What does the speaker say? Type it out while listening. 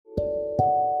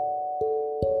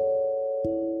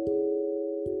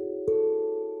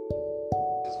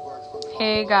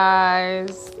Hey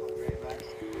guys,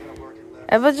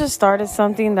 ever just started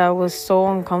something that was so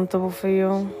uncomfortable for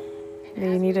you that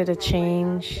you needed a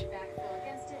change,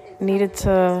 needed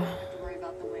to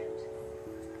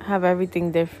have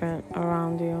everything different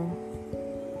around you?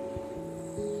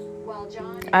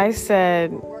 I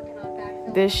said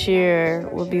this year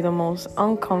would be the most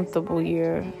uncomfortable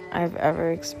year I've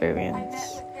ever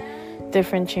experienced.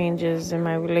 Different changes in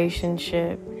my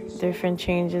relationship, different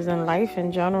changes in life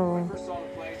in general.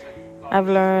 I've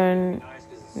learned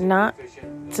not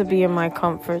to be in my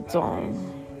comfort zone,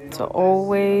 to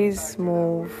always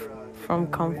move from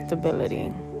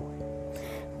comfortability.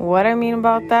 What I mean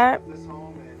about that?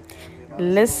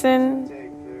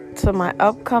 Listen to my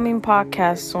upcoming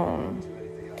podcast soon.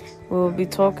 We will be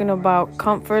talking about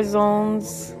comfort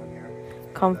zones,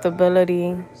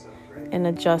 comfortability, and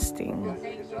adjusting,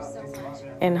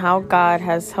 and how God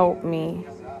has helped me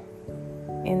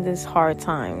in these hard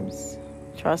times.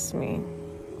 Trust me,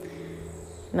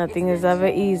 nothing is ever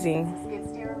easy,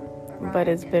 but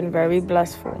it's been very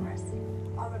blissful.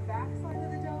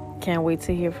 Can't wait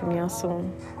to hear from y'all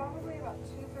soon.